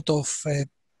a lot of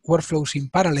workflows in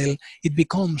parallel, it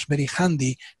becomes very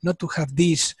handy not to have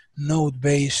this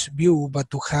node-based view, but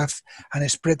to have a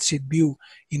spreadsheet view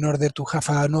in order to have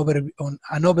an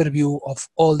overview of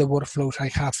all the workflows I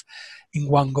have in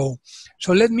one go.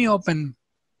 So let me open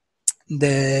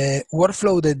the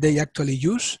workflow that they actually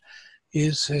use.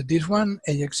 Is this one,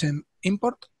 AXM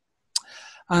import.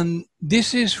 And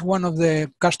this is one of the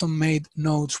custom-made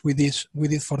nodes with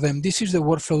it for them. This is the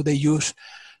workflow they use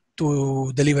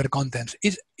to deliver contents.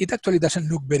 It actually doesn't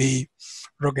look very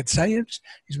rocket science.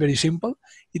 It's very simple.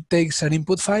 It takes an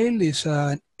input file, it's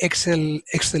an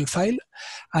Excel file,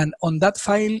 and on that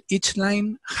file, each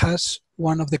line has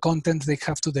one of the contents they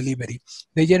have to deliver.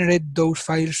 They generate those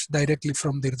files directly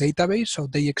from their database, so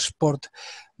they export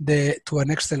to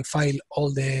an Excel file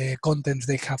all the contents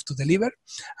they have to deliver,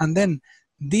 and then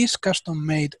this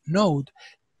custom-made node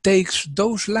takes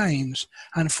those lines,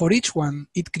 and for each one,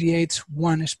 it creates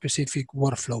one specific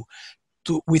workflow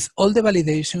with all the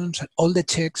validations and all the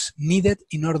checks needed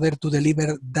in order to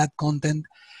deliver that content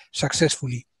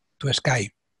successfully to Sky.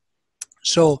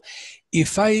 So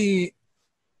if I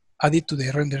add it to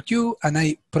the render queue and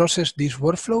I process this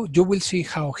workflow, you will see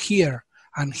how here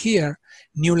And here,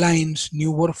 new lines,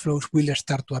 new workflows will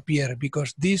start to appear,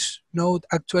 because this node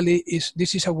actually is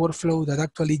a workflow that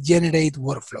actually generates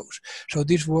workflows. So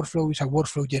this workflow is a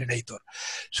workflow generator.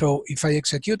 So if I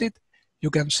execute it, you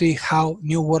can see how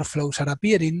new workflows are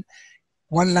appearing,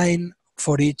 one line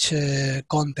for each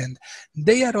content.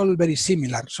 They are all very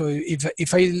similar. So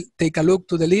if I take a look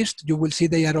to the list, you will see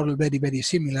they are all very, very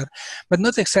similar, but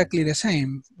not exactly the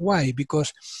same. Why?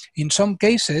 Because in some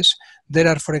cases, there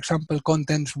are, for example,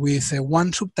 contents with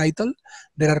one subtitle.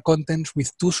 There are contents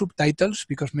with two subtitles,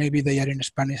 because maybe they are in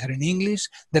Spanish or in English.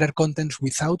 There are contents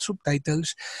without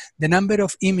subtitles. The number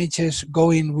of images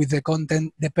going with the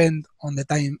content depend on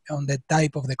the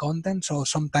type of the content. So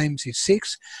sometimes it's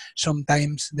 6,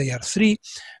 sometimes they are 3,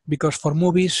 because for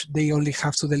movies, they only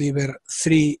have to deliver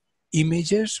 3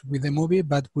 images with the movie,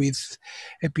 but with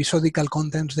episodical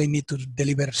contents, they need to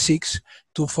deliver 6,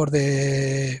 2 for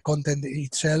the content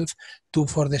itself, 2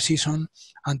 for the season,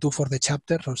 and 2 for the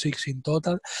chapter, so 6 in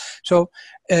total. So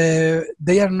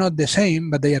they are not the same,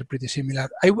 but they are pretty similar.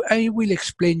 I will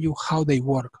explain you how they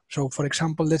work. So for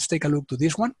example, let's take a look to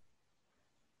this one.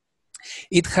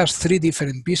 It has 3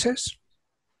 different pieces.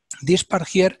 This part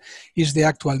here is the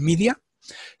actual media.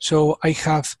 So I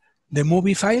have the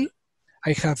movie file.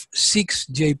 I have 6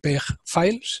 JPEG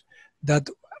files that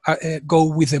go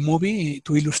with the movie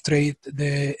to illustrate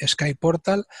the Sky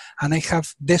portal, and I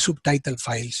have the subtitle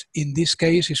files. In this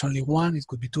case, it's only 1. It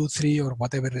could be 2, 3, or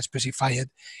whatever is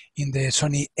specified in the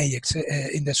Sony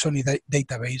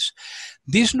database.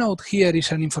 This node here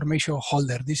is an information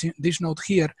holder. This node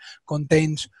here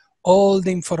contains all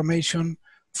the information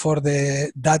for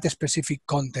that specific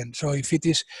content. So if it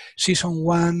is season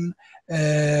 1,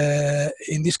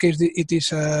 in this case, it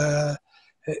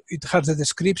has the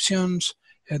descriptions,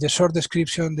 the short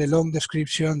description, the long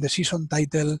description, the season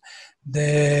title,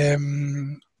 the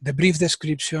brief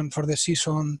description for the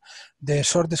season, the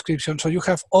short description. So you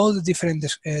have all the different,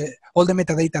 all the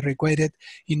metadata required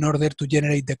in order to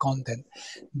generate the content.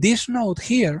 This node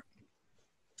here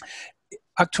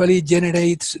actually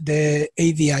generates the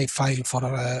ADI file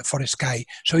for Sky.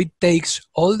 So it takes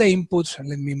all the inputs, and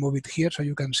let me move it here so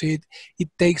you can see it. It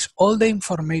takes all the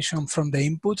information from the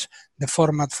inputs, the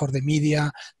format for the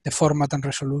media, the format and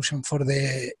resolution for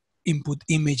the input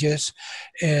images,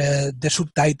 the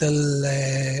subtitle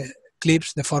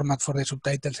clips, the format for the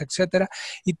subtitles, etc.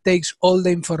 It takes all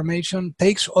the information,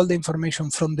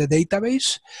 from the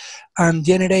database and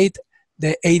generate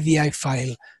the ADI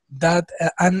file that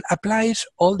and applies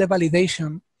all the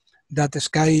validation that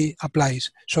Sky applies.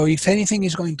 So if anything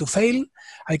is going to fail,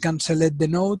 I can select the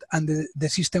node and the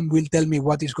system will tell me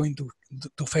what is going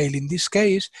to fail. In this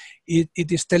case,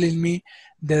 it is telling me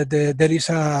that there is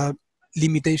a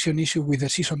limitation issue with the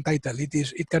season title.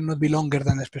 It cannot be longer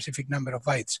than a specific number of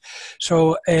bytes.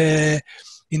 So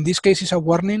in this case, it's a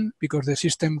warning, because the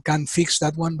system can fix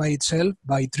that one by itself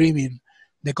by trimming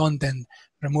the content,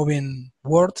 removing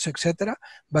words, etc.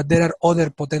 But there are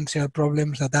other potential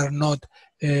problems that are not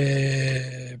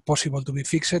possible to be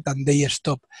fixed, and they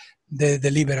stop the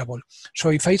deliverable. So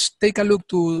if I take a look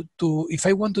if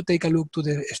I want to take a look to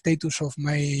the status of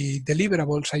my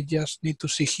deliverables, I just need to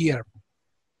see here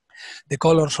the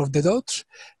colors of the dots.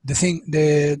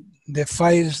 The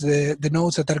files, the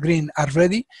nodes that are green are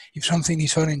ready. If something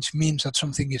is orange, means that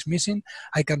something is missing.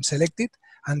 I can select it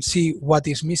and see what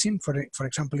is missing. For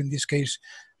example, in this case,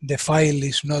 the file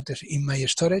is not in my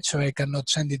storage, so I cannot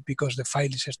send it because the file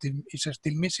is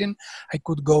still missing. I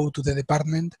could go to the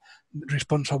department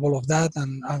responsible of that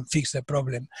and fix the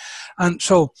problem. And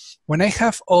so when I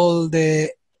have all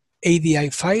the ADI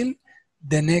file,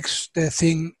 the next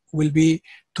thing will be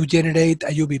to generate a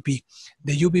UBP.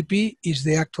 The UBP is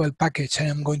the actual package I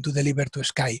am going to deliver to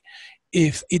Sky.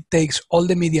 If it takes all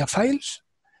the media files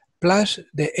plus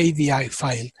the ADI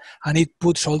file, and it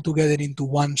puts all together into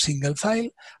one single file,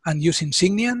 and using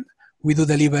Signiant, we do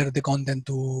deliver the content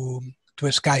to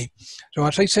Sky. So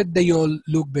as I said, they all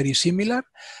look very similar,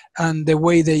 and the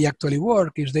way they actually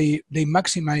work is they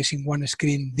maximize in one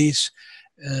screen this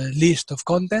list of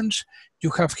contents. You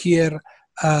have here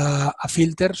a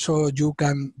filter, so you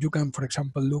can, for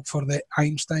example, look for the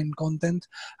Einstein content,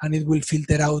 and it will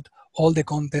filter out all the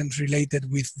content related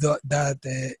with that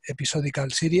episodical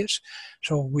series.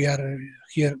 So we are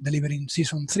here delivering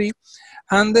season 3.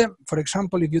 And for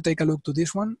example, if you take a look to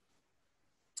this one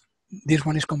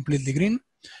is completely green,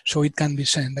 so it can be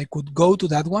sent. I could go to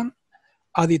that one,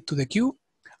 add it to the queue,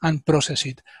 and process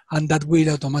it, and that will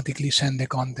automatically send the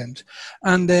content.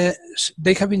 And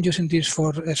they have been using this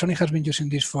Sony has been using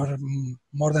this for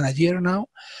more than a year now.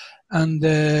 And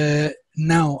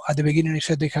now, at the beginning, I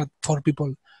said they had 4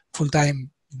 people full-time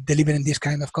delivering this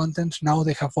kind of contents. Now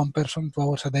they have one person 2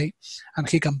 hours a day, and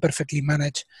he can perfectly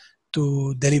manage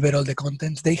to deliver all the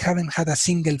contents. They haven't had a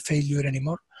single failure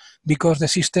anymore because the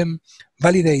system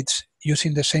validates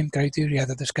using the same criteria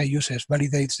that the Sky uses,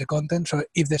 validates the content. So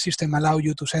if the system allows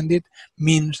you to send it,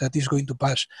 means that it's going to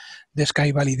pass the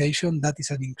Sky validation. That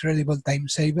is an incredible time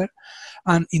saver.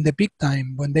 And in the peak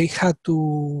time, when they had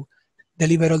to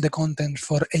deliver all the contents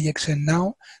for AXN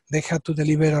Now, they had to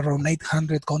deliver around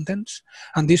 800 contents,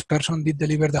 and this person did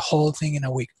deliver the whole thing in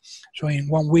a week. So in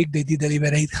 1 week, they did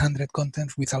deliver 800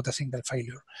 contents without a single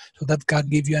failure. So that can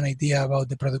give you an idea about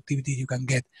the productivity you can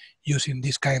get using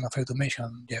this kind of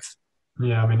automation, Jeff.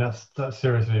 Yeah, I mean, that's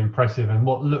seriously impressive. And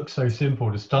what looks so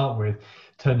simple to start with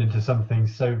turned into something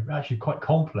so actually quite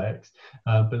complex,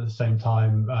 but at the same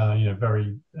time,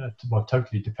 very, well,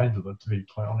 totally dependable, to be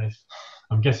quite honest.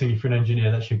 I'm guessing if you're an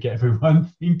engineer, that should get everyone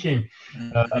thinking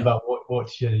about what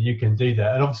you can do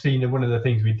there. And obviously, one of the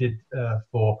things we did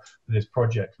for this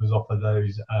project was offer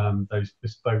those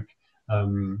bespoke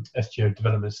SGO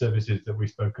development services that we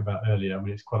spoke about earlier. I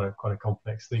mean, it's quite a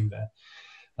complex thing there.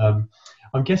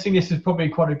 I'm guessing this is probably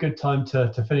quite a good time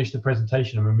to finish the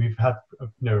presentation. I mean, we've had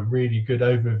a really good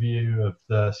overview of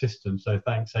the system. So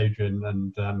thanks, Adrian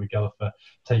and Miguel, for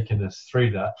taking us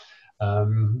through that.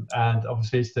 And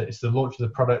obviously, it's the launch of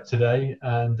the product today,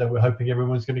 and we're hoping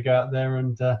everyone's going to go out there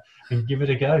and give it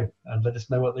a go and let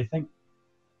us know what they think.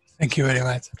 Thank you very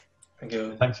much. Thank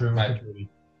you. Thanks everyone for joining.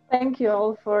 Thank you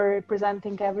all for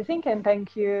presenting everything, and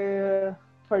thank you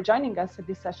for joining us at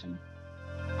this session.